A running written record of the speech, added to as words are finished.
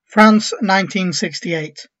France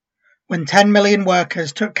 1968, When 10 Million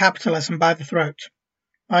Workers Took Capitalism by the Throat,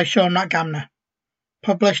 by Sean McGamner,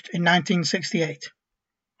 published in 1968.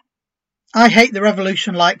 I hate the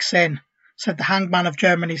revolution like sin, said the hangman of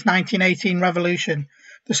Germany's 1918 revolution,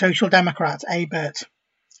 the Social Democrat Ebert.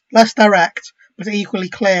 Less direct, but equally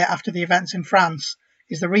clear after the events in France,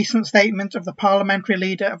 is the recent statement of the parliamentary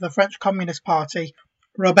leader of the French Communist Party,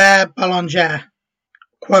 Robert Boulanger.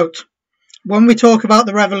 Quote, "When we talk about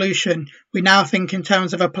the revolution, we now think in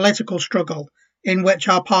terms of a political struggle in which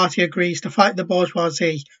our party agrees to fight the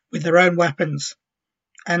bourgeoisie with their own weapons."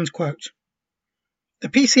 End quote. The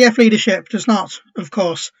PCF leadership does not, of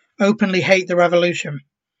course, openly hate the revolution.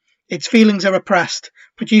 Its feelings are repressed,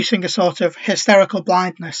 producing a sort of hysterical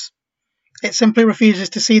blindness. It simply refuses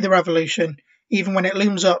to see the revolution, even when it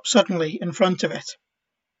looms up suddenly in front of it.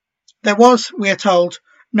 There was, we are told,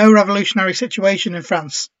 no revolutionary situation in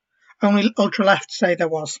France. Only ultra-left say there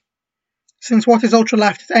was. Since what is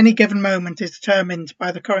ultra-left at any given moment is determined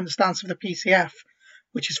by the current stance of the PCF,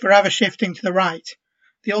 which is forever shifting to the right,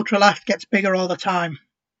 the ultra-left gets bigger all the time.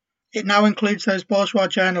 It now includes those bourgeois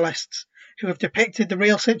journalists who have depicted the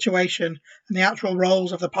real situation and the actual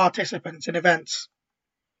roles of the participants in events.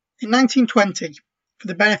 In 1920, for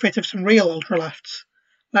the benefit of some real ultra-lefts,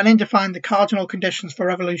 Lenin defined the cardinal conditions for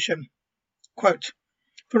revolution. Quote,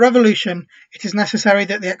 "For revolution, it is necessary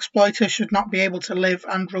that the exploiter should not be able to live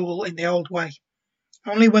and rule in the old way.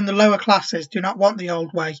 Only when the lower classes do not want the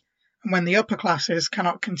old way, and when the upper classes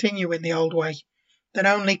cannot continue in the old way, then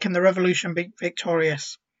only can the revolution be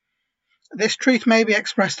victorious. This truth may be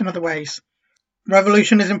expressed in other ways.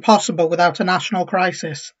 Revolution is impossible without a national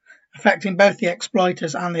crisis, affecting both the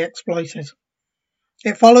exploiters and the exploited.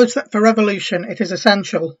 It follows that for revolution it is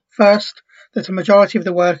essential, first, that a majority of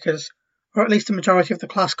the workers, or at least a majority of the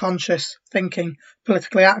class-conscious, thinking,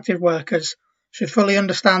 politically active workers, should fully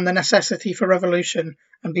understand the necessity for revolution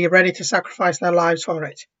and be ready to sacrifice their lives for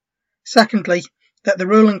it. Secondly, that the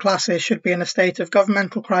ruling classes should be in a state of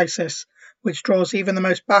governmental crisis which draws even the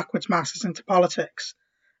most backwards masses into politics.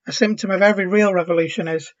 A symptom of every real revolution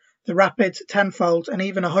is the rapid tenfold and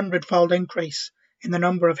even 100-fold increase in the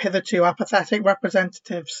number of hitherto apathetic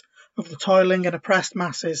representatives of the toiling and oppressed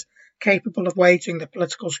masses capable of waging the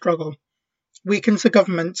political struggle, weakens the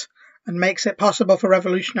government, and makes it possible for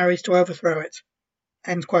revolutionaries to overthrow it."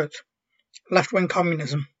 End quote. Left-wing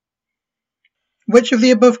communism. Which of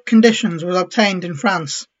the above conditions was obtained in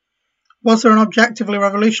France? Was there an objectively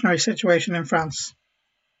revolutionary situation in France?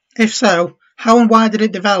 If so, how and why did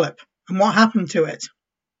it develop, and what happened to it?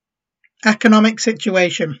 Economic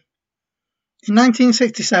situation. In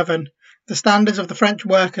 1967, the standards of the French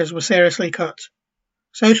workers were seriously cut.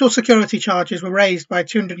 Social security charges were raised by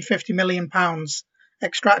 £250 million,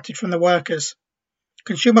 extracted from the workers.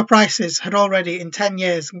 Consumer prices had already in 10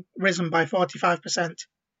 years risen by 45%.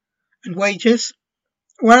 And wages?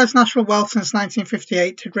 Whereas national wealth since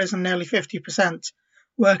 1958 had risen nearly 50%,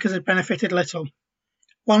 workers had benefited little.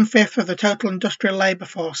 1/5 of the total industrial labour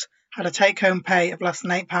force had a take-home pay of less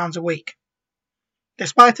than £8 a week.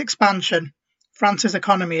 Despite expansion, France's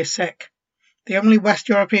economy is sick. The only West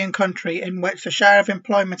European country in which the share of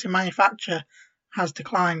employment in manufacture has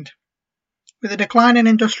declined. With a decline in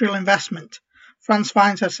industrial investment, France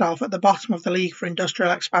finds herself at the bottom of the league for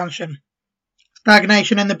industrial expansion.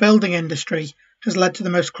 Stagnation in the building industry has led to the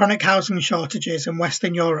most chronic housing shortages in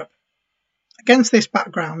Western Europe. Against this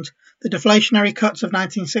background, the deflationary cuts of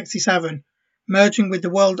 1967, merging with the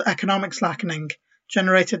world economic slackening,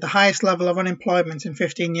 generated the highest level of unemployment in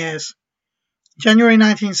 15 years. In January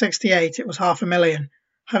 1968, it was 500,000,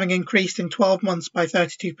 having increased in 12 months by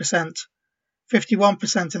 32%,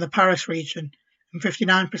 51% in the Paris region and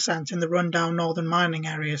 59% in the run-down northern mining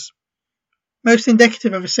areas. Most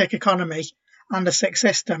indicative of a sick economy and a sick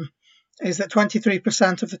system is that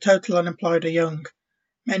 23% of the total unemployed are young.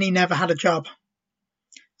 Many never had a job.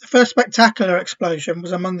 The first spectacular explosion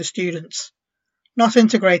was among the students. Not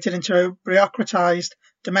integrated into a bureaucratized,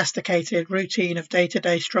 domesticated routine of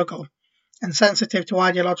day-to-day struggle, and sensitive to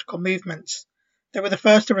ideological movements, they were the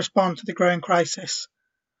first to respond to the growing crisis.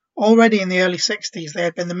 Already in the early 60s, they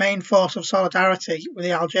had been the main force of solidarity with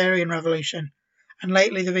the Algerian Revolution, and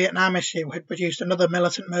lately the Vietnam issue had produced another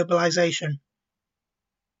militant mobilization.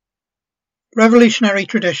 Revolutionary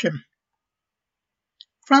tradition.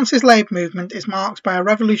 France's labour movement is marked by a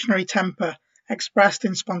revolutionary temper expressed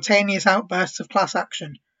in spontaneous outbursts of class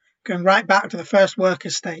action, going right back to the first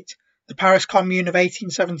workers' state, the Paris Commune of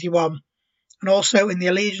 1871, and also in the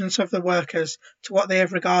allegiance of the workers to what they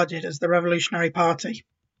have regarded as the Revolutionary Party.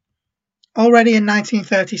 Already in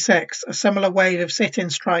 1936, a similar wave of sit-in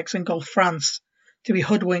strikes engulfed France, to be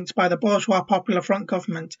hoodwinked by the bourgeois Popular Front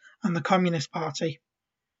government and the Communist Party.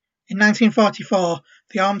 In 1944,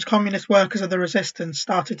 the armed communist workers of the resistance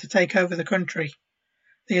started to take over the country.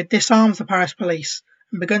 They had disarmed the Paris police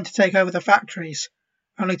and begun to take over the factories,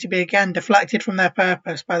 only to be again deflected from their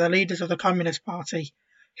purpose by the leaders of the Communist Party,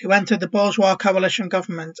 who entered the bourgeois coalition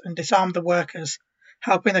government and disarmed the workers,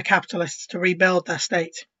 helping the capitalists to rebuild their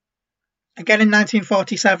state. Again in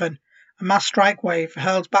 1947, a mass strike wave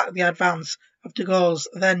hurled back the advance of de Gaulle's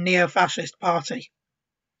then neo-fascist party.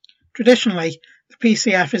 Traditionally, the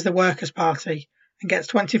PCF is the Workers' Party and gets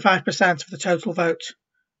 25% of the total vote.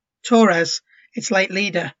 Torres, its late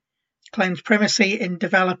leader, claimed primacy in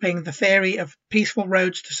developing the theory of peaceful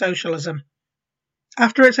roads to socialism.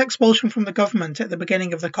 After its expulsion from the government at the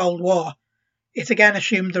beginning of the Cold War, it again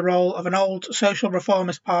assumed the role of an old social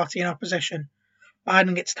reformist party in opposition,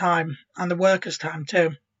 biding its time, and the workers' time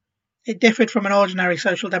too. It differed from an ordinary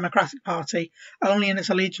social democratic party only in its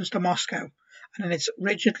allegiance to Moscow and in its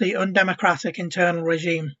rigidly undemocratic internal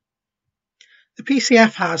regime. The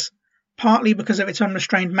PCF has, partly because of its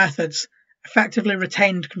unrestrained methods, effectively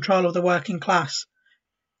retained control of the working class,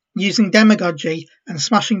 using demagogy and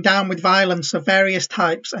smashing down with violence of various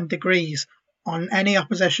types and degrees on any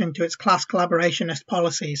opposition to its class collaborationist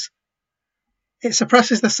policies. It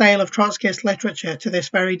suppresses the sale of Trotskyist literature to this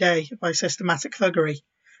very day by systematic thuggery,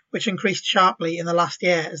 which increased sharply in the last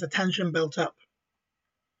year as the tension built up.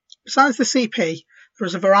 Besides the CP, there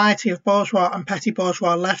is a variety of bourgeois and petty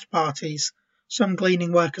bourgeois left parties, some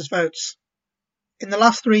gleaning workers' votes. In the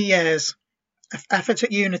last 3 years, efforts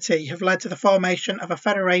at unity have led to the formation of a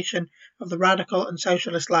federation of the radical and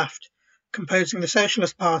socialist left, composing the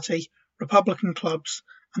Socialist Party, Republican clubs,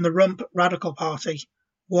 and the Rump Radical Party,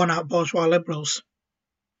 worn-out bourgeois liberals.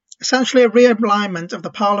 Essentially a realignment of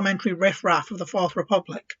the parliamentary riff-raff of the Fourth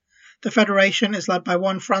Republic, the federation is led by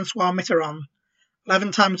one François Mitterrand,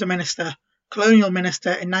 11 times a minister, colonial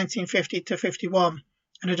minister in 1950–51,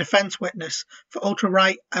 and a defence witness for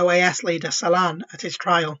ultra-right OAS leader Salan at his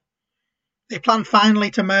trial. They plan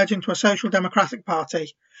finally to merge into a social democratic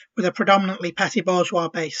party with a predominantly petty bourgeois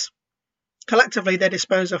base. Collectively they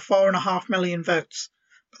dispose of 4.5 million votes,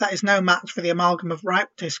 but that is no match for the amalgam of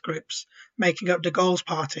rightist groups making up de Gaulle's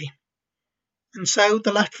party. And so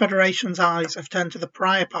the Left Federation's eyes have turned to the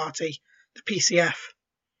pariah party, the PCF.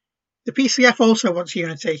 The PCF also wants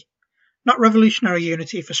unity, not revolutionary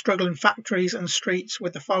unity for struggling factories and streets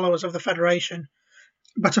with the followers of the Federation,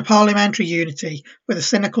 but a parliamentary unity with the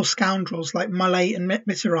cynical scoundrels like Mollet and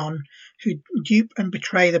Mitterrand who dupe and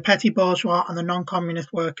betray the petty bourgeois and the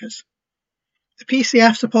non-communist workers. The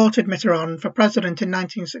PCF supported Mitterrand for president in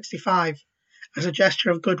 1965 as a gesture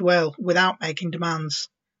of goodwill without making demands.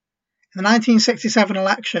 In the 1967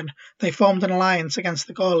 election, they formed an alliance against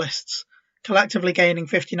the Gaullists, collectively gaining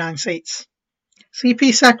 59 seats.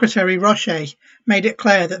 CP Secretary Rocher made it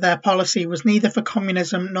clear that their policy was neither for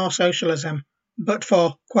communism nor socialism, but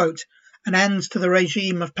for, quote, an end to the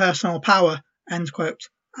regime of personal power, end quote,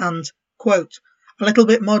 and, quote, a little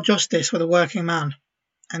bit more justice for the working man,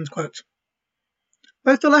 end quote.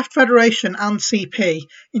 Both the Left Federation and CP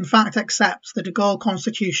in fact accept the de Gaulle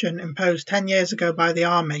constitution imposed 10 years ago by the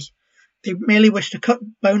army. They merely wish to cut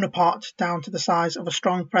Bonaparte down to the size of a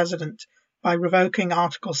strong president by revoking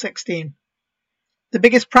Article 16. The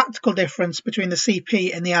biggest practical difference between the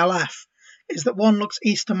CP and the LF is that one looks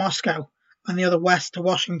east to Moscow and the other west to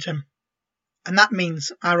Washington. And that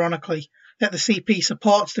means, ironically, that the CP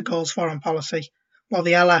supports de Gaulle's foreign policy, while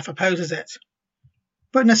the LF opposes it.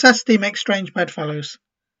 But necessity makes strange bedfellows.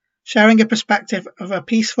 Sharing a perspective of a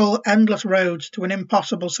peaceful, endless road to an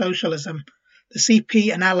impossible socialism, the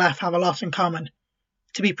CP and LF have a lot in common.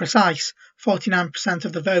 To be precise, 49%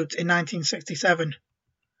 of the vote in 1967.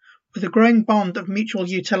 With a growing bond of mutual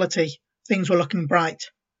utility, things were looking bright.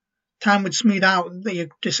 Time would smooth out the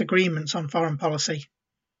disagreements on foreign policy.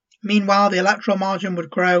 Meanwhile, the electoral margin would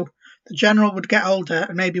grow, the general would get older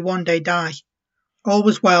and maybe one day die. All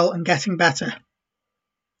was well and getting better.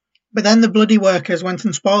 But then the bloody workers went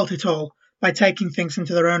and spoilt it all by taking things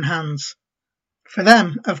into their own hands. For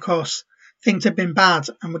them, of course, things had been bad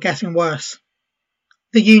and were getting worse.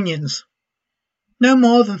 The unions. No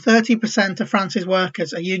more than 30% of France's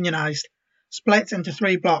workers are unionised, split into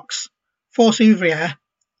 3 blocks. Force Ouvrière,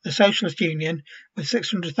 the Socialist Union, with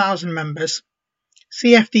 600,000 members.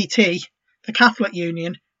 CFDT, the Catholic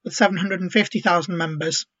Union, with 750,000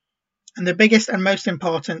 members. And the biggest and most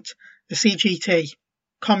important, the CGT,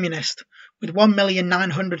 Communist, with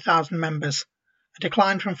 1,900,000 members, a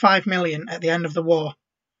decline from 5 million at the end of the war.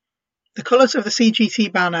 The colours of the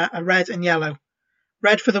CGT banner are red and yellow.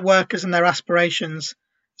 Red for the workers and their aspirations,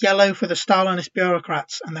 yellow for the Stalinist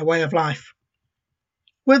bureaucrats and their way of life.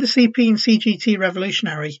 Were the CP and CGT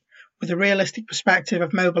revolutionary, with a realistic perspective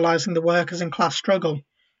of mobilising the workers in class struggle,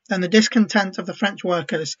 then the discontent of the French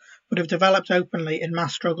workers would have developed openly in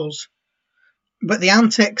mass struggles. But the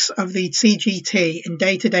antics of the CGT in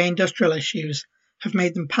day-to-day industrial issues have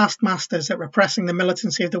made them past masters at repressing the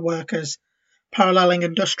militancy of the workers, paralleling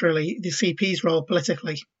industrially the CP's role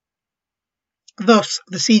politically. Thus,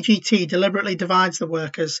 the CGT deliberately divides the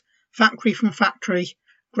workers, factory from factory,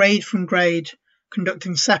 grade from grade,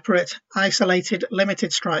 conducting separate, isolated,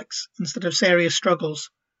 limited strikes instead of serious struggles.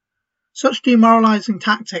 Such demoralising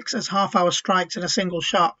tactics as half-hour strikes in a single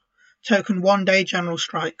shop, token one-day general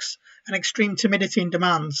strikes, and extreme timidity in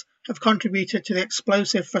demands have contributed to the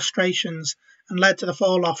explosive frustrations and led to the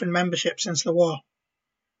fall-off in membership since the war.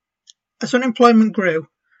 As unemployment grew,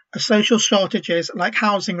 as social shortages like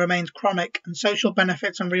housing remained chronic and social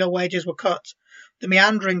benefits and real wages were cut, the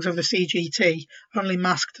meanderings of the CGT only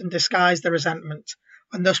masked and disguised the resentment,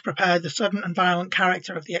 and thus prepared the sudden and violent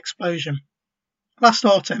character of the explosion. Last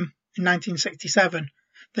autumn, in 1967,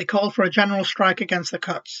 they called for a general strike against the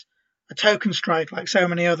cuts, a token strike like so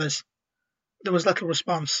many others. There was little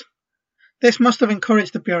response. This must have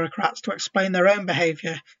encouraged the bureaucrats to explain their own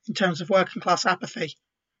behaviour in terms of working class apathy.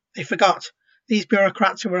 They forgot, these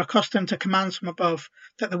bureaucrats who were accustomed to commands from above,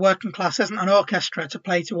 that the working class isn't an orchestra to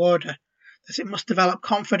play to order, that it must develop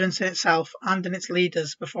confidence in itself and in its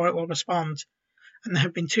leaders before it will respond, and there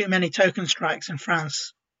have been too many token strikes in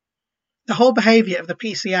France. The whole behaviour of the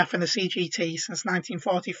PCF and the CGT since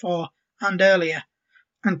 1944 and earlier,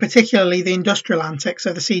 and particularly the industrial antics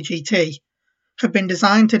of the CGT, have been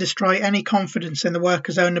designed to destroy any confidence in the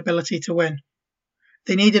workers' own ability to win.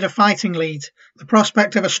 They needed a fighting lead, the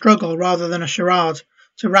prospect of a struggle rather than a charade,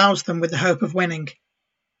 to rouse them with the hope of winning.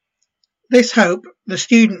 This hope, the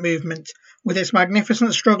student movement, with its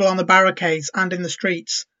magnificent struggle on the barricades and in the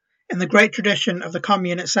streets, in the great tradition of the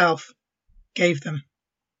Commune itself, gave them.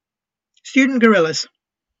 Student guerrillas.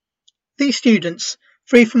 These students,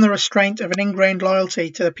 free from the restraint of an ingrained loyalty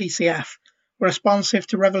to the PCF, were responsive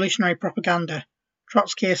to revolutionary propaganda,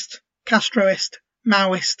 Trotskyist, Castroist,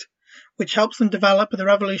 Maoist, which helps them develop the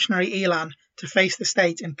revolutionary elan to face the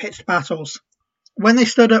state in pitched battles. When they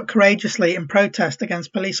stood up courageously in protest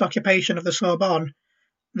against police occupation of the Sorbonne,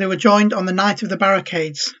 they were joined on the night of the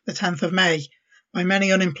barricades, the 10th of May, by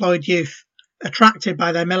many unemployed youth, attracted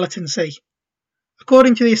by their militancy.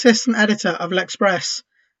 According to the assistant editor of L'Express,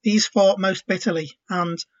 these fought most bitterly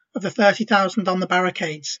and, of the 30,000 on the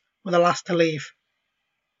barricades, were the last to leave.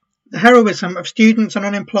 The heroism of students and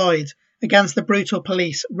unemployed against the brutal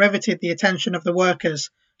police riveted the attention of the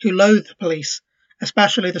workers, who loathed the police,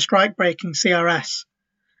 especially the strike-breaking CRS.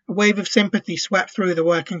 A wave of sympathy swept through the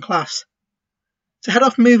working class. To head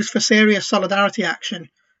off moves for serious solidarity action,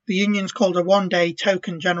 the unions called a one-day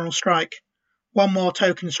token general strike. One more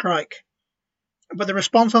token strike. But the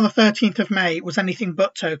response on the 13th of May was anything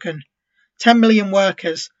but token. 10 million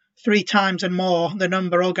workers, 3 times and more the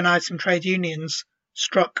number organised in trade unions,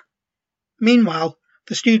 struck. Meanwhile,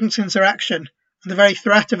 the students' insurrection and the very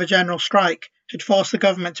threat of a general strike had forced the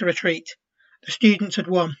government to retreat. The students had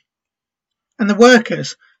won. And the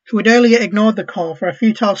workers, who had earlier ignored the call for a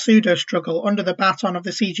futile pseudo-struggle under the baton of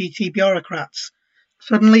the CGT bureaucrats,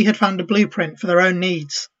 suddenly had found a blueprint for their own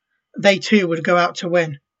needs. They too would go out to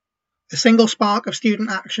win. The single spark of student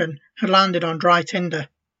action had landed on dry tinder.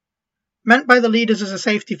 Meant by the leaders as a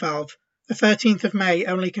safety valve, the 13th of May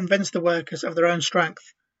only convinced the workers of their own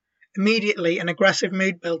strength. Immediately an aggressive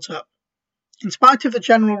mood built up. In spite of the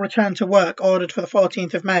general return to work ordered for the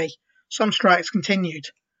 14th of May, some strikes continued.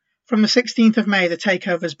 From the 16th of May the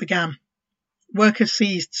takeovers began. Workers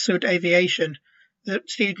seized Sud Aviation, the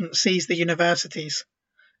students seized the universities.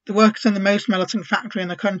 The workers in the most militant factory in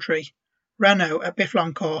the country, Renault at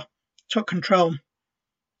Biflancourt, took control.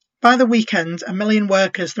 By the weekend, 1 million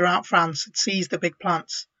workers throughout France had seized the big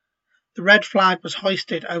plants. The red flag was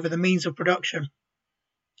hoisted over the means of production.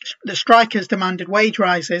 The strikers demanded wage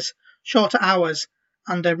rises, shorter hours,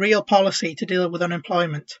 and a real policy to deal with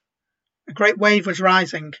unemployment. A great wave was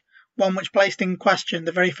rising, one which placed in question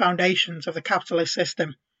the very foundations of the capitalist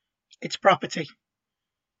system, its property.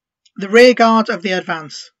 The rearguard of the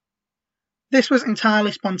advance. This was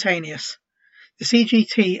entirely spontaneous. The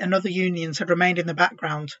CGT and other unions had remained in the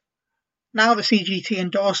background. Now the CGT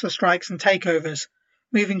endorsed the strikes and takeovers,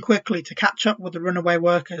 moving quickly to catch up with the runaway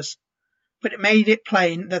workers. But it made it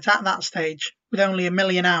plain that at that stage, with only 1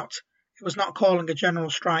 million out, it was not calling a general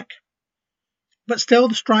strike. But still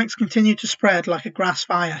the strikes continued to spread like a grass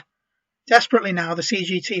fire. Desperately now the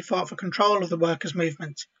CGT fought for control of the workers'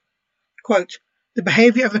 movement. Quote, "The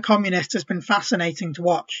behaviour of the communists has been fascinating to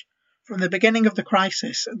watch. From the beginning of the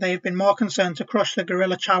crisis, they have been more concerned to crush the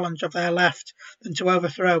guerrilla challenge of their left than to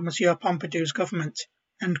overthrow Monsieur Pompidou's government."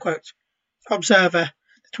 End quote. Observer,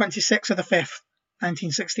 the 26th of the 5th,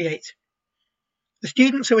 1968. The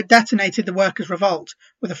students who had detonated the workers' revolt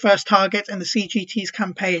were the first target in the CGT's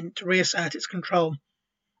campaign to reassert its control.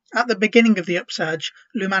 At the beginning of the upsurge,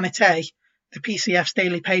 L'Humanité, the PCF's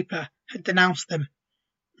daily paper, had denounced them.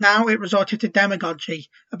 Now it resorted to demagogy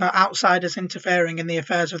about outsiders interfering in the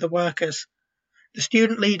affairs of the workers. The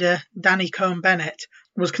student leader, Danny Cohn-Bennett,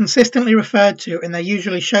 was consistently referred to in their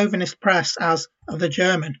usually chauvinist press as the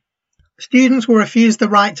German. Students were refused the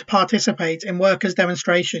right to participate in workers'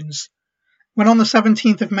 demonstrations. When on the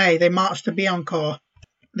 17th of May they marched to Billancourt,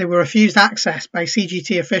 they were refused access by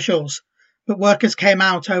CGT officials, but workers came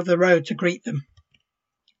out over the road to greet them.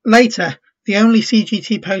 Later, the only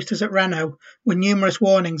CGT posters at Renault were numerous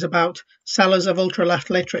warnings about sellers of ultra-left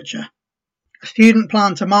literature. A student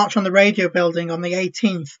plan to march on the radio building on the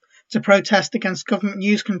 18th to protest against government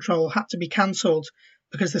news control had to be cancelled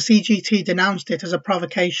because the CGT denounced it as a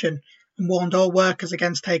provocation and warned all workers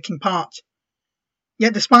against taking part.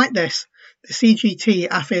 Yet despite this, the CGT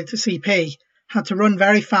AFID CP had to run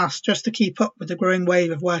very fast just to keep up with the growing wave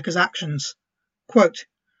of workers' actions. Quote,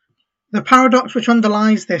 "The paradox which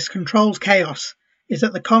underlies this controls chaos is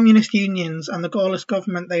that the communist unions and the Gaullist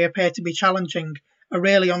government they appear to be challenging are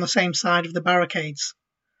really on the same side of the barricades.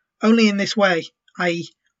 Only in this way, i.e.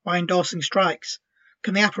 by endorsing strikes,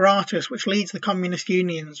 can the apparatus which leads the communist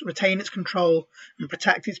unions retain its control and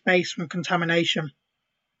protect its base from contamination.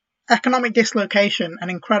 Economic dislocation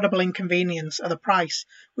and incredible inconvenience are the price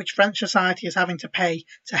which French society is having to pay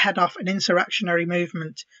to head off an insurrectionary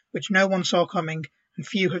movement which no one saw coming and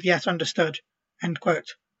few have yet understood." End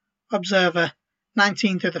quote. Observer,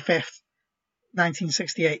 19th of the 5th,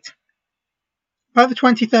 1968. By the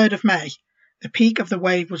 23rd of May, the peak of the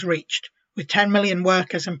wave was reached, with 10 million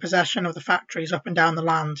workers in possession of the factories up and down the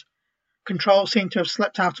land. Control seemed to have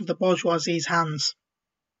slipped out of the bourgeoisie's hands.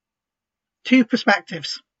 Two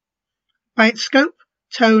perspectives. By its scope,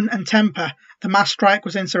 tone and temper, the mass strike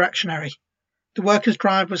was insurrectionary. The workers'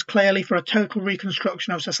 drive was clearly for a total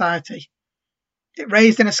reconstruction of society. It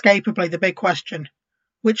raised inescapably the big question,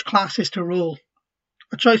 which class is to rule?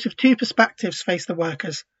 A choice of two perspectives faced the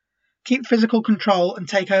workers: keep physical control and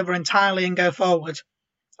take over entirely and go forward,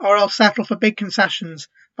 or else settle for big concessions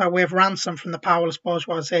by way of ransom from the powerless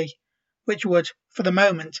bourgeoisie, which would, for the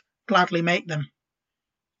moment, gladly make them.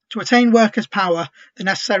 To attain workers' power, the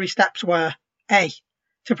necessary steps were: A.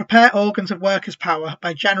 To prepare organs of workers' power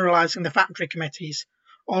by generalising the factory committees,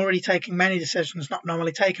 already taking many decisions not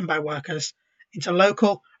normally taken by workers, into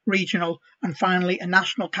local, regional, and finally a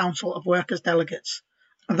national council of workers' delegates,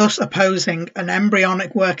 thus opposing an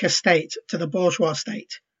embryonic worker state to the bourgeois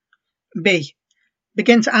state. B.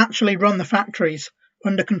 Begin to actually run the factories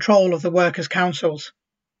under control of the workers' councils.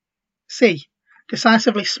 C.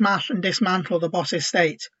 Decisively smash and dismantle the boss's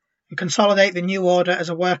state and consolidate the new order as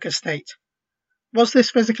a workers' state. Was this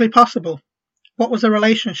physically possible? What was the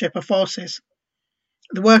relationship of forces?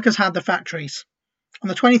 The workers had the factories. On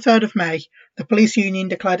the 23rd of May, the police union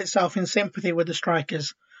declared itself in sympathy with the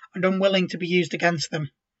strikers and unwilling to be used against them.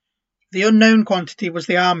 The unknown quantity was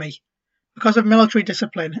the army. Because of military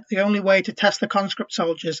discipline, the only way to test the conscript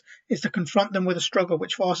soldiers is to confront them with a struggle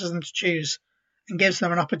which forces them to choose and gives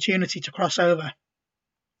them an opportunity to cross over.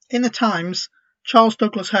 In the Times, Charles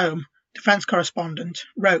Douglas Home, defence correspondent,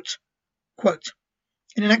 wrote, quote,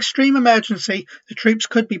 "In an extreme emergency, the troops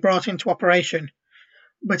could be brought into operation,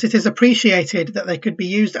 but it is appreciated that they could be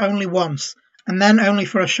used only once, and then only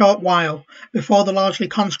for a short while, before the largely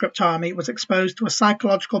conscript army was exposed to a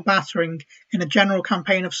psychological battering in a general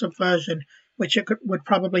campaign of subversion which it would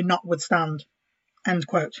probably not withstand." End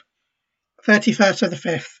quote. 31st of the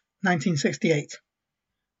 5th, 1968.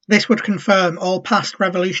 This would confirm all past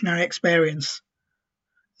revolutionary experience.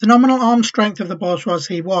 The nominal armed strength of the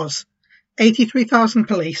bourgeoisie was 83,000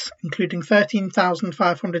 police, including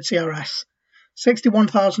 13,500 CRS,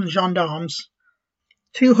 61,000 gendarmes,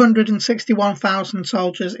 261,000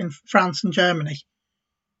 soldiers in France and Germany.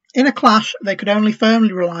 In a clash, they could only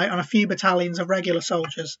firmly rely on a few battalions of regular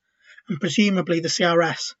soldiers, and presumably the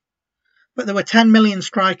CRS. But there were 10 million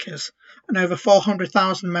strikers and over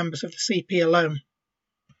 400,000 members of the CP alone.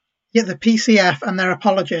 Yet the PCF and their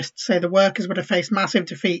apologists say the workers would have faced massive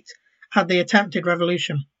defeat had they attempted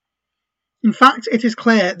revolution. In fact, it is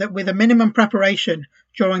clear that with a minimum preparation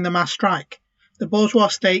during the mass strike, the bourgeois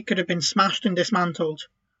state could have been smashed and dismantled.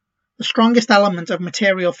 The strongest element of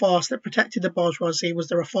material force that protected the bourgeoisie was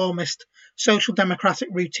the reformist, social democratic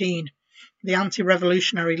routine, the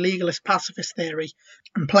anti-revolutionary legalist pacifist theory,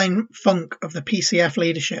 and plain funk of the PCF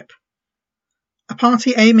leadership. A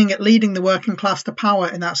party aiming at leading the working class to power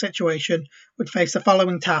in that situation would face the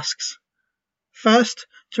following tasks. First,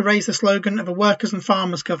 to raise the slogan of a workers' and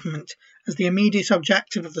farmers' government as the immediate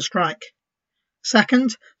objective of the strike.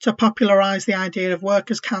 Second, to popularise the idea of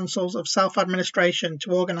workers' councils of self-administration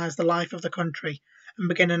to organise the life of the country and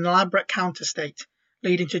begin an elaborate counter-state,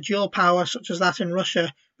 leading to dual power such as that in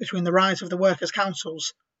Russia between the rise of the workers'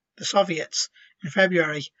 councils, the Soviets, in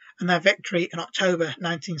February and their victory in October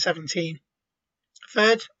 1917.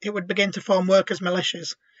 Third, it would begin to form workers'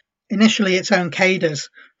 militias, initially its own cadres,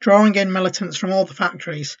 drawing in militants from all the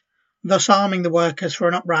factories, thus arming the workers for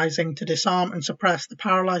an uprising to disarm and suppress the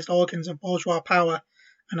paralysed organs of bourgeois power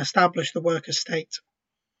and establish the workers' state.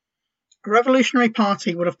 A revolutionary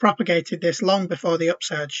party would have propagated this long before the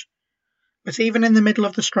upsurge. But even in the middle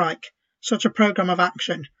of the strike, such a programme of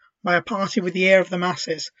action by a party with the ear of the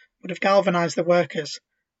masses would have galvanised the workers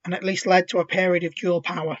and at least led to a period of dual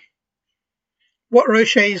power. What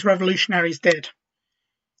Rocher's revolutionaries did.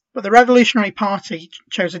 But the Revolutionary Party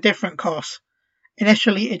chose a different course.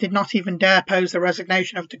 Initially, it did not even dare pose the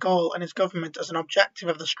resignation of de Gaulle and his government as an objective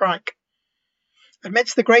of the strike.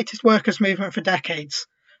 Amidst the greatest workers' movement for decades,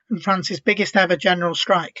 and France's biggest ever general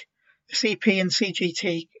strike, the CP and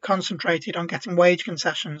CGT concentrated on getting wage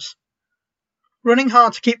concessions. Running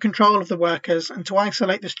hard to keep control of the workers and to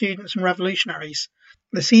isolate the students and revolutionaries,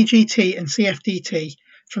 the CGT and CFDT,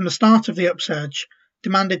 from the start of the upsurge,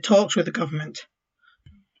 demanded talks with the government.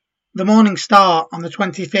 The Morning Star, on the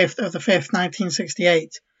 25th of the 5th,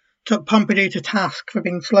 1968, took Pompidou to task for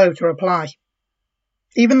being slow to reply.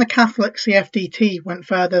 Even the Catholic CFDT went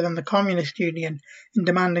further than the Communist Union in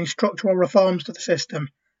demanding structural reforms to the system,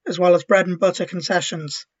 as well as bread and butter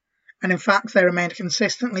concessions, and in fact they remained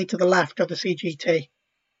consistently to the left of the CGT.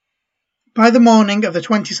 By the morning of the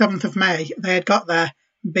 27th of May, they had got their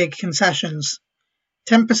big concessions.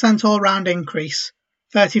 10% all-round increase,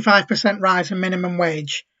 35% rise in minimum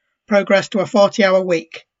wage, progress to a 40-hour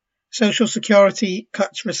week, social security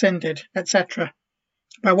cuts rescinded, etc.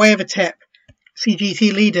 By way of a tip,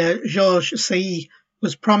 CGT leader Georges Sailly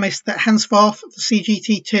was promised that henceforth the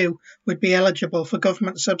CGT2 would be eligible for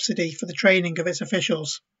government subsidy for the training of its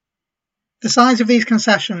officials. The size of these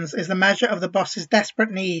concessions is the measure of the boss's desperate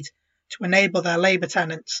need to enable their labour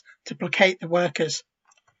tenants to placate the workers.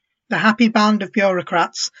 The happy band of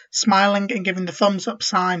bureaucrats, smiling and giving the thumbs-up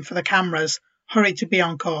sign for the cameras, hurried to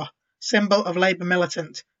Billancourt, symbol of labour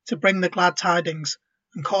militant, to bring the glad tidings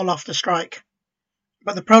and call off the strike.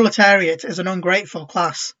 But the proletariat is an ungrateful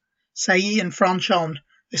class. Sailly and Franchon,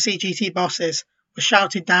 the CGT bosses, were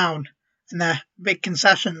shouted down and their big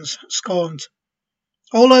concessions scorned.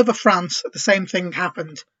 All over France, the same thing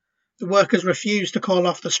happened. The workers refused to call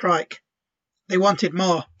off the strike. They wanted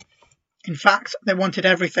more. In fact, they wanted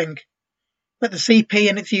everything. But the CP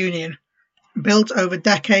and its union, built over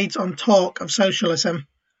decades on talk of socialism,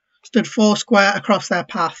 stood foursquare across their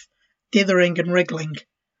path, dithering and wriggling.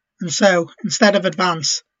 And so, instead of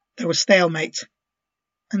advance, there was stalemate.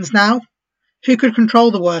 And now, who could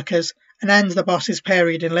control the workers and end the boss's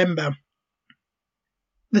period in limbo?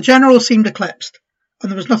 The general seemed eclipsed,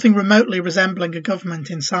 and there was nothing remotely resembling a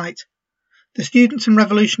government in sight. The students and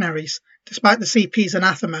revolutionaries, despite the CP's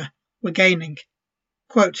anathema, were gaining.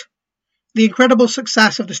 Quote, "The incredible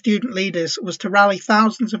success of the student leaders was to rally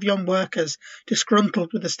thousands of young workers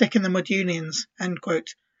disgruntled with the stick-in-the-mud unions," end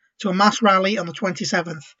quote, to a mass rally on the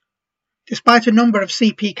 27th. Despite a number of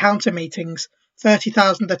CP counter-meetings,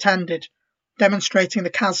 30,000 attended, demonstrating the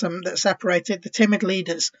chasm that separated the timid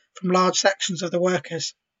leaders from large sections of the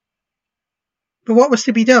workers. But what was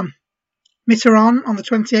to be done? Mitterrand, on the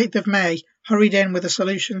 28th of May, hurried in with a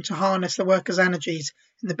solution to harness the workers' energies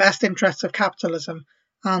in the best interests of capitalism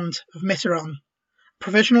and of Mitterrand.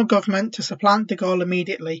 Provisional government to supplant de Gaulle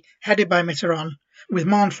immediately, headed by Mitterrand, with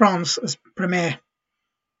Montfrance as premier.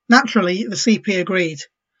 Naturally, the CP agreed,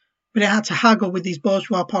 but it had to haggle with these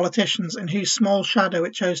bourgeois politicians in whose small shadow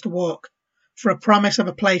it chose to walk, for a promise of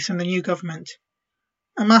a place in the new government.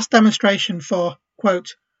 A mass demonstration for,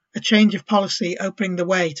 quote, "a change of policy opening the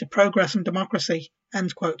way to progress and democracy,"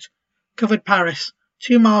 end quote, covered Paris,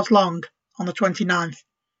 2 miles long, on the 29th.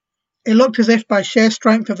 It looked as if by sheer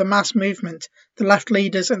strength of the mass movement, the left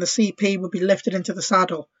leaders and the CP would be lifted into the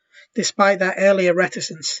saddle, despite their earlier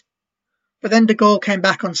reticence. But then de Gaulle came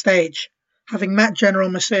back on stage, having met General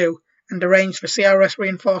Massu and arranged for CRS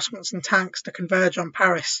reinforcements and tanks to converge on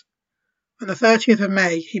Paris. On the 30th of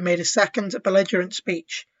May, he made his second belligerent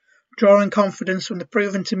speech, drawing confidence from the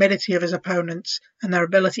proven timidity of his opponents and their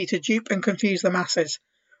ability to dupe and confuse the masses,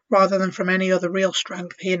 rather than from any other real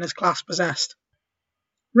strength he and his class possessed.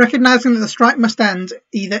 Recognising that the strike must end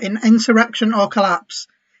either in insurrection or collapse,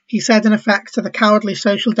 he said in effect to the cowardly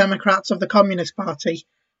Social Democrats of the Communist Party,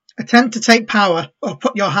 "Attempt to take power or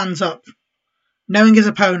put your hands up." Knowing his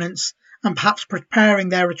opponents, and perhaps preparing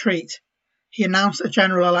their retreat, he announced a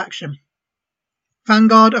general election.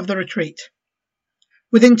 Vanguard of the retreat.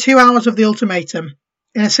 Within 2 hours of the ultimatum,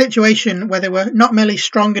 in a situation where they were not merely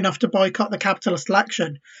strong enough to boycott the capitalist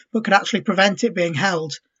election, but could actually prevent it being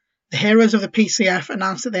held, the heroes of the PCF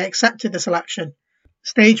announced that they accepted this election,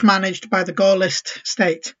 stage-managed by the Gaullist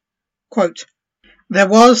state. Quote, "There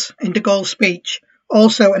was, in de Gaulle's speech,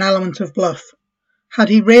 also an element of bluff. Had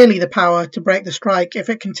he really the power to break the strike if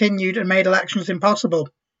it continued and made elections impossible?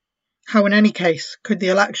 How, in any case, could the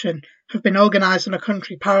election have been organised in a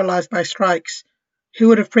country paralysed by strikes? Who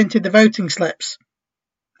would have printed the voting slips?"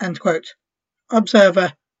 End quote.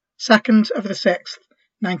 Observer, 2nd of the 6th,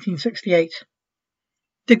 1968.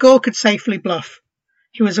 De Gaulle could safely bluff.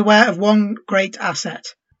 He was aware of one great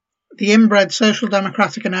asset, the inbred social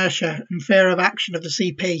democratic inertia and fear of action of the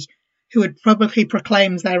CP, who had publicly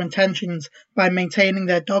proclaimed their intentions by maintaining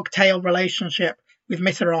their dog-tail relationship with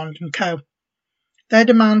Mitterrand and co. Their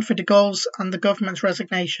demand for de Gaulle's and the government's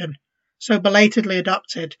resignation, so belatedly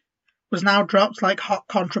adopted, was now dropped like hot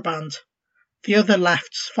contraband. The other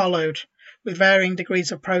lefts followed, with varying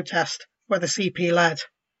degrees of protest, where the CP led.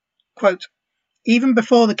 Quote, "Even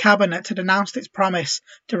before the Cabinet had announced its promise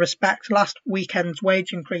to respect last weekend's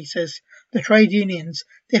wage increases, the trade unions,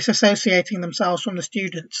 disassociating themselves from the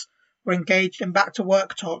students, were engaged in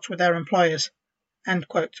back-to-work talks with their employers." End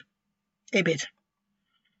quote. Ibid.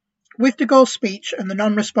 With de Gaulle's speech and the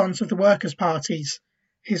non-response of the workers' parties,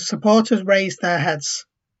 his supporters raised their heads.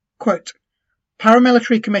 Quote,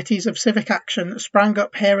 "Paramilitary committees of civic action sprang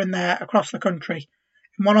up here and there across the country,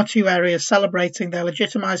 in one or two areas celebrating their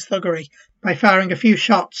legitimised thuggery by firing a few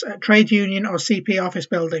shots at trade union or CP office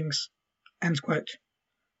buildings." End quote.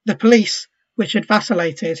 The police, which had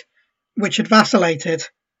vacillated,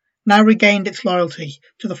 now regained its loyalty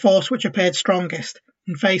to the force which appeared strongest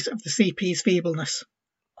in face of the CP's feebleness.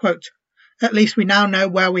 Quote, "At least we now know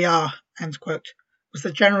where we are," end quote, was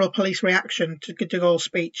the general police reaction to de Gaulle's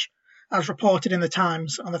speech, as reported in the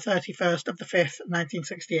Times on the 31st of the 5th,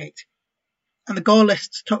 1968. And the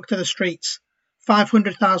Gaullists took to the streets,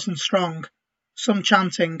 500,000 strong, some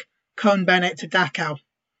chanting, "Cohn-Bendit to Dachau."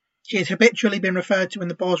 He had habitually been referred to in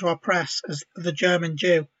the bourgeois press as the German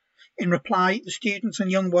Jew. In reply, the students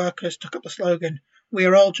and young workers took up the slogan, "We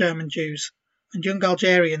are all German Jews," and young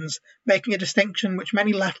Algerians, making a distinction which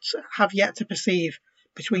many lefts have yet to perceive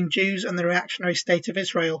between Jews and the reactionary state of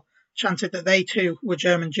Israel, chanted that they too were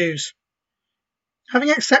German Jews.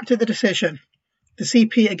 Having accepted the decision, the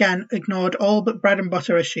CP again ignored all but bread and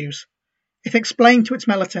butter issues. It explained to its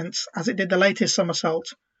militants, as it did the latest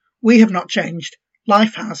somersault, "We have not changed,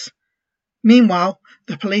 life has." Meanwhile,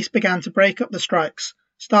 the police began to break up the strikes,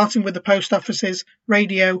 starting with the post offices,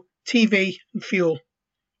 radio, TV and fuel.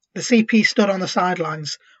 The CP stood on the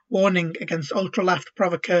sidelines, warning against ultra-left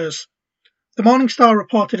provocateurs. The Morning Star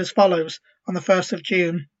reported as follows on the 1st of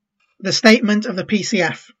June. The statement of the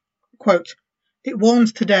PCF. Quote, "It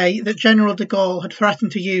warns today that General de Gaulle had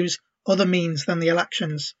threatened to use other means than the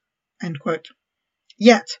elections." End quote.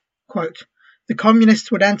 Yet, quote, "the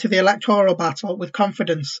Communists would enter the electoral battle with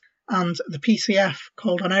confidence, and the PCF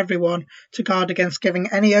called on everyone to guard against giving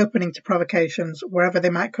any opening to provocations wherever they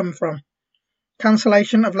might come from.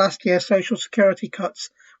 Cancellation of last year's social security cuts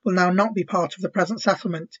will now not be part of the present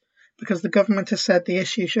settlement, because the government has said the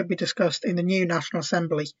issue should be discussed in the new National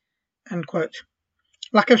Assembly." End quote.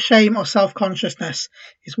 Lack of shame or self-consciousness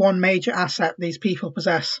is one major asset these people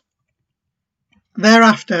possess.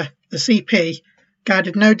 Thereafter, the CP,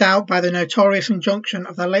 guided no doubt by the notorious injunction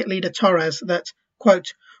of their late leader Torres that,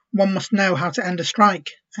 quote, "one must know how to end a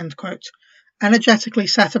strike," end quote, energetically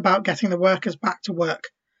set about getting the workers back to work,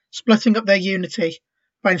 splitting up their unity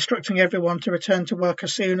by instructing everyone to return to work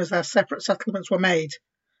as soon as their separate settlements were made,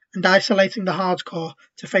 and isolating the hardcore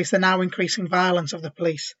to face the now increasing violence of the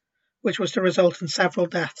police, which was to result in several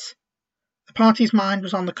deaths. The party's mind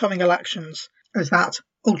was on the coming elections, as that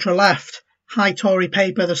ultra-left, high Tory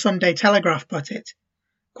paper The Sunday Telegraph put it.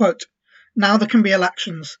 Quote, "Now there can be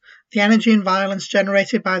elections. The energy and violence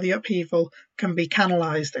generated by the upheaval can be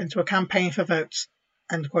canalised into a campaign for votes."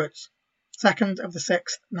 End quote. 2nd of the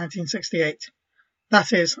 6th, 1968.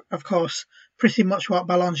 That is, of course, pretty much what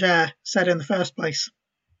Boulanger said in the first place.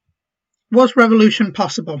 Was revolution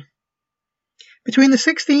possible? Between the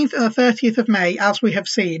 16th and the 30th of May, as we have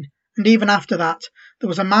seen, and even after that, there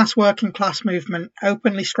was a mass working class movement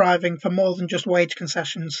openly striving for more than just wage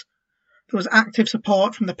concessions. There was active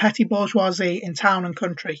support from the petty bourgeoisie in town and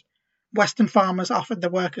country. Western farmers offered the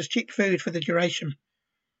workers cheap food for the duration.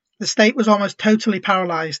 The state was almost totally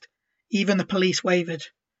paralysed. Even the police wavered.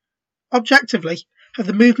 Objectively, had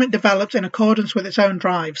the movement developed in accordance with its own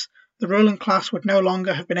drives, the ruling class would no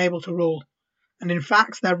longer have been able to rule, and in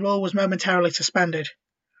fact their rule was momentarily suspended.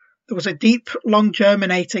 There was a deep,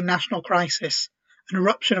 long-germinating national crisis, an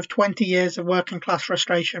eruption of 20 years of working-class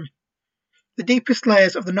frustration. The deepest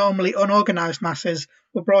layers of the normally unorganised masses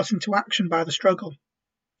were brought into action by the struggle.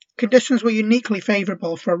 Conditions were uniquely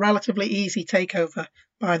favourable for a relatively easy takeover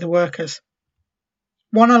by the workers.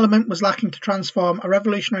 One element was lacking to transform a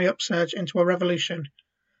revolutionary upsurge into a revolution: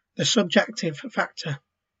 the subjective factor.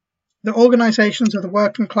 The organisations of the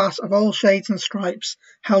working class of all shades and stripes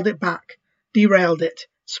held it back, derailed it,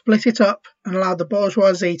 split it up, and allowed the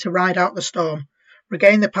bourgeoisie to ride out the storm,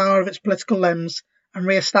 regain the power of its political limbs, and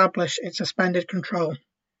re-establish its suspended control.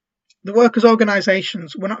 The workers'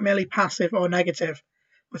 organisations were not merely passive or negative,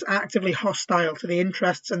 but actively hostile to the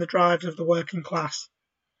interests and the drives of the working class.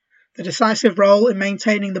 The decisive role in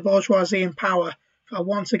maintaining the bourgeoisie in power fell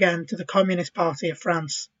once again to the Communist Party of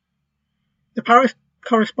France. The Paris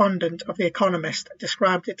correspondent of The Economist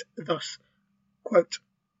described it thus, quote,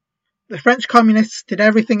 "The French communists did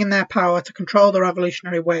everything in their power to control the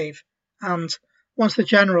revolutionary wave, and, once the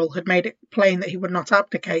general had made it plain that he would not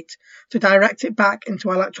abdicate, to direct it back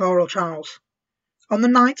into electoral channels. On the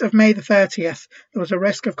night of May the 30th, there was a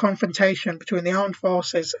risk of confrontation between the armed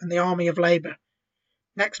forces and the army of labour.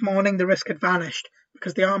 Next morning the risk had vanished,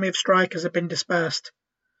 because the army of strikers had been dispersed.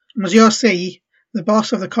 Monsieur C, the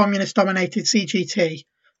boss of the communist-dominated CGT,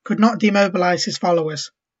 could not demobilise his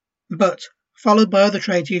followers. But, followed by other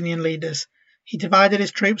trade union leaders, he divided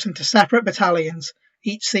his troops into separate battalions,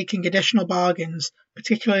 each seeking additional bargains,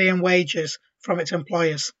 particularly in wages, from its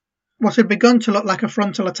employers. What had begun to look like a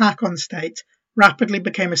frontal attack on the state rapidly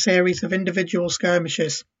became a series of individual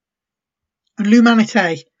skirmishes. And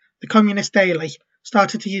L'Humanité, the communist daily,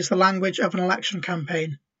 started to use the language of an election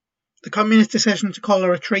campaign. The communist decision to call a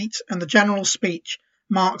retreat and the general's speech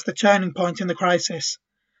marked the turning point in the crisis.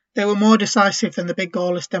 They were more decisive than the big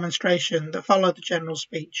Gaullist demonstration that followed the general's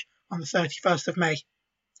speech on the 31st of May.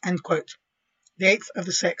 End quote. The 8th of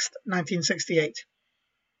the 6th, 1968.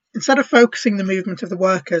 Instead of focusing the movement of the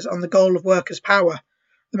workers on the goal of workers' power,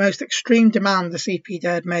 the most extreme demand the CP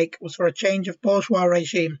dared make was for a change of bourgeois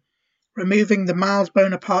regime, removing the Miles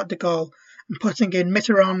Bonaparte de Gaulle and putting in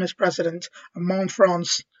Mitterrand as president and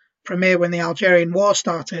Montfrance, premier when the Algerian War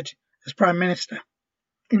started, as prime minister.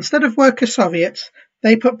 Instead of workers' soviets,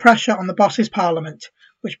 they put pressure on the bosses' parliament,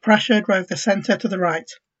 which pressure drove the centre to the right.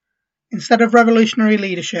 Instead of revolutionary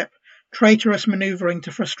leadership, traitorous manoeuvring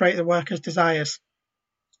to frustrate the workers' desires.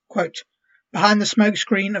 Quote, "Behind the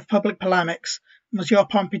smokescreen of public polemics, Monsieur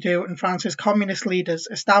Pompidou and France's communist leaders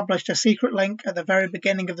established a secret link at the very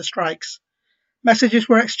beginning of the strikes. Messages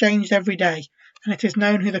were exchanged every day, and it is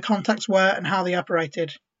known who the contacts were and how they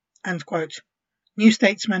operated." End quote. New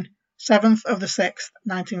Statesman, 7th of the 6th,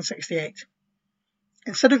 1968.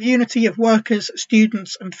 Instead of unity of workers,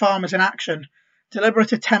 students and farmers in action,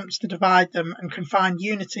 deliberate attempts to divide them and confine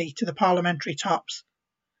unity to the parliamentary tops.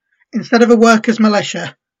 Instead of a workers'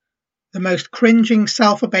 militia, the most cringing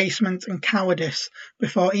self-abasement and cowardice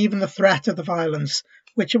before even the threat of the violence,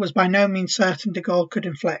 which it was by no means certain de Gaulle could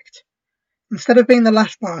inflict. Instead of being the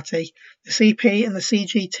left party, the CP and the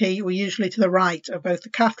CGT were usually to the right of both the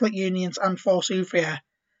Catholic unions and Force Ouvrière,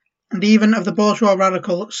 and even of the bourgeois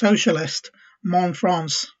radical socialist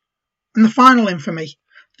Montfrance. And the final infamy,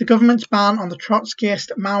 the government's ban on the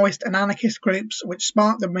Trotskyist, Maoist and anarchist groups which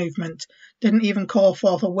sparked the movement didn't even call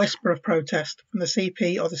forth a whisper of protest from the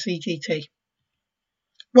CP or the CGT.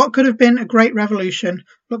 What could have been a great revolution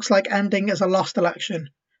looks like ending as a lost election,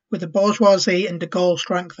 with the bourgeoisie and de Gaulle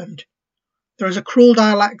strengthened. There is a cruel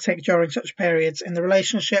dialectic during such periods in the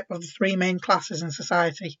relationship of the three main classes in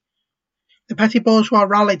society. The petty bourgeois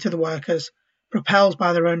rallied to the workers, propelled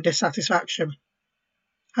by their own dissatisfaction.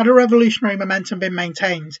 Had a revolutionary momentum been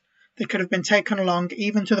maintained, they could have been taken along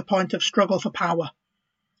even to the point of struggle for power.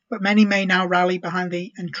 But many may now rally behind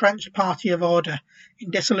the entrenched party of order,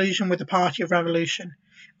 in disillusion with the party of revolution,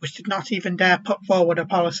 which did not even dare put forward a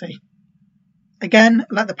policy. Again,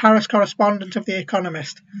 let the Paris correspondent of The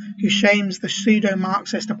Economist, who shames the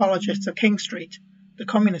pseudo-Marxist apologists of King Street, the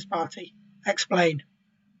Communist Party, explain.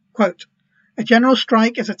 Quote, "A general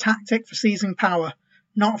strike is a tactic for seizing power,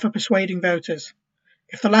 not for persuading voters.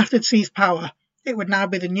 If the left had seized power, it would now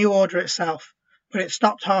be the new order itself, but it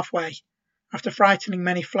stopped halfway, after frightening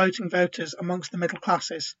many floating voters amongst the middle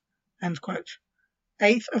classes." End quote.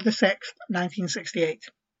 8th of the 6th, 1968.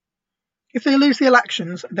 If they lose the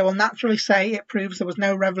elections, they will naturally say it proves there was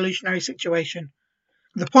no revolutionary situation.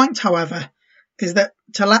 The point, however, is that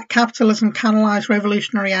to let capitalism canalise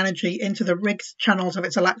revolutionary energy into the rigged channels of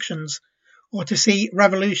its elections, or to see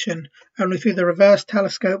revolution only through the reverse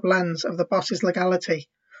telescope lens of the boss's legality,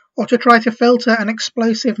 or to try to filter an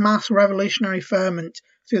explosive mass revolutionary ferment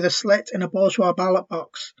through the slit in a bourgeois ballot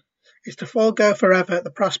box, is to forego forever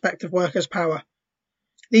the prospect of workers' power.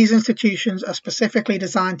 These institutions are specifically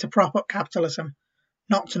designed to prop up capitalism,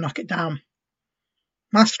 not to knock it down.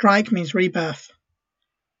 Mass strike means rebirth.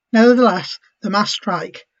 Nevertheless, the mass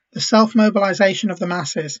strike, the self-mobilization of the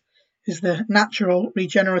masses, is the natural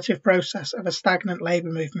regenerative process of a stagnant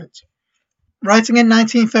labour movement. Writing in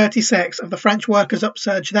 1936 of the French workers'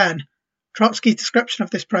 upsurge then, Trotsky's description of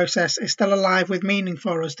this process is still alive with meaning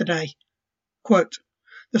for us today. Quote,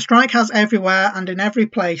 "The strike has everywhere and in every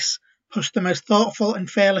place pushed the most thoughtful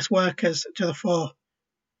and fearless workers to the fore.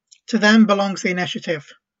 To them belongs the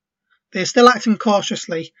initiative. They are still acting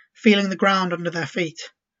cautiously, feeling the ground under their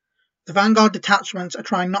feet. The vanguard detachments are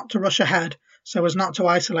trying not to rush ahead so as not to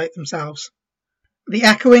isolate themselves. The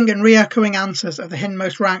echoing and re-echoing answers of the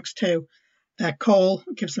hindmost ranks to their call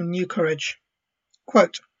gives them new courage."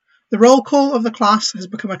 Quote, "The roll call of the class has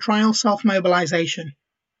become a trial self-mobilization.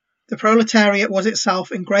 The proletariat was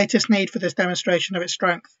itself in greatest need for this demonstration of its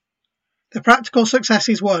strength. The practical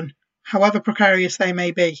successes won, however precarious they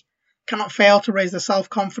may be, cannot fail to raise the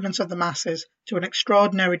self-confidence of the masses to an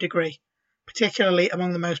extraordinary degree, particularly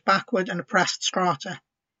among the most backward and oppressed strata.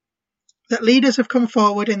 That leaders have come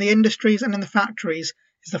forward in the industries and in the factories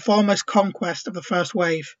is the foremost conquest of the first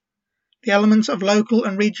wave. The elements of local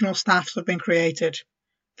and regional staffs have been created.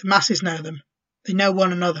 The masses know them. They know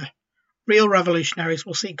one another. Real revolutionaries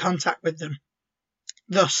will seek contact with them.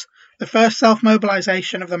 Thus, the first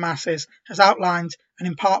self-mobilization of the masses has outlined and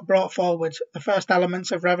in part brought forward the first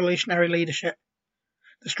elements of revolutionary leadership.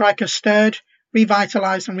 The strike has stirred,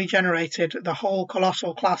 revitalized and regenerated the whole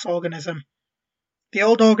colossal class organism. The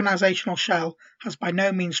old organizational shell has by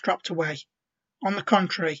no means dropped away. On the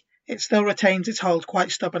contrary, it still retains its hold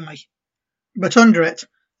quite stubbornly. But under it,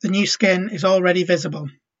 the new skin is already visible."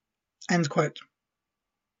 End quote.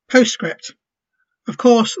 Postscript. Of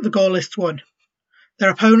course, the Gaullists won. Their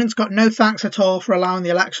opponents got no thanks at all for allowing the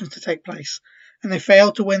elections to take place, and they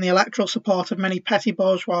failed to win the electoral support of many petty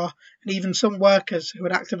bourgeois and even some workers who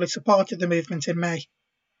had actively supported the movement in May.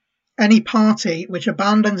 Any party which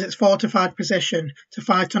abandons its fortified position to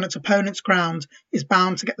fight on its opponent's ground is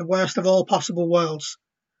bound to get the worst of all possible worlds.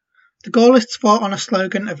 The Gaullists fought on a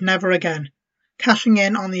slogan of never again, cashing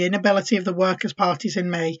in on the inability of the workers' parties in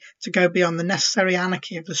May to go beyond the necessary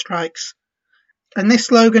anarchy of the strikes. And this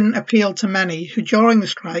slogan appealed to many who during the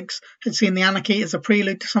strikes had seen the anarchy as a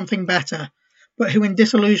prelude to something better, but who in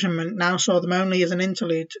disillusionment now saw them only as an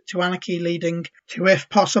interlude to anarchy leading to, if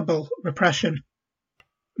possible, repression.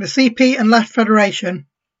 The CP and Left Federation,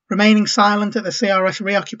 remaining silent at the CRS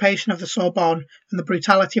reoccupation of the Sorbonne and the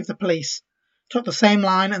brutality of the police, took the same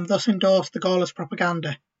line and thus endorsed the Gaullist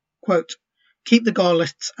propaganda. Quote, "Keep the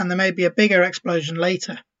Gaullists and there may be a bigger explosion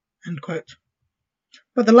later." End quote.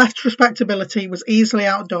 But the left's respectability was easily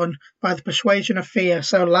outdone by the persuasion of fear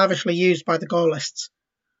so lavishly used by the Gaullists.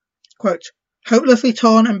 Quote, "Hopelessly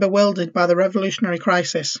torn and bewildered by the revolutionary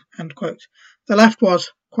crisis," end quote, the left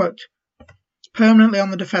was, quote, "permanently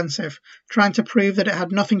on the defensive, trying to prove that it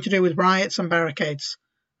had nothing to do with riots and barricades.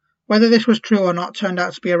 Whether this was true or not turned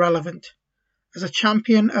out to be irrelevant. As a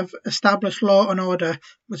champion of established law and order,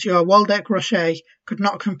 Monsieur Waldeck-Rochet could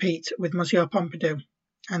not compete with Monsieur Pompidou."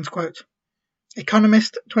 End quote.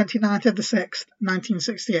 Economist, 29th of the 6th,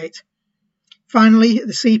 1968. Finally,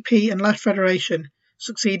 the CP and Left Federation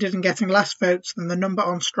succeeded in getting less votes than the number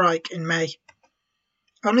on strike in May.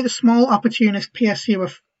 Only the small opportunist PSU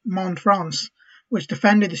of Montfrance, which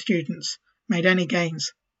defended the students, made any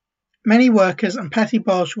gains. Many workers and petty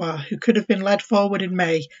bourgeois who could have been led forward in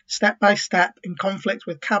May step by step in conflict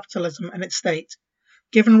with capitalism and its state,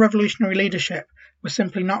 given revolutionary leadership, were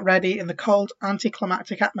simply not ready in the cold,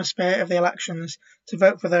 anticlimactic atmosphere of the elections to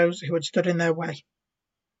vote for those who had stood in their way.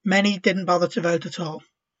 Many didn't bother to vote at all.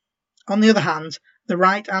 On the other hand, the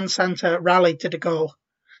right and centre rallied to de Gaulle.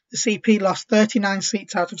 The CP lost 39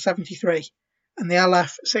 seats out of 73, and the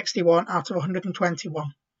LF 61 out of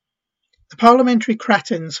 121. The parliamentary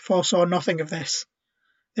cretins foresaw nothing of this.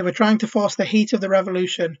 They were trying to force the heat of the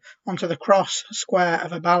revolution onto the cross square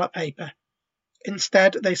of a ballot paper.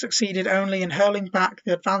 Instead, they succeeded only in hurling back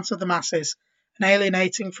the advance of the masses and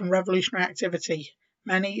alienating from revolutionary activity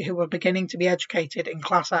many who were beginning to be educated in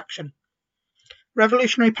class action.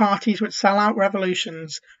 Revolutionary parties which sell out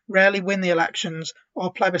revolutions rarely win the elections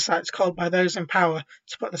or plebiscites called by those in power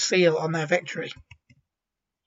to put the seal on their victory.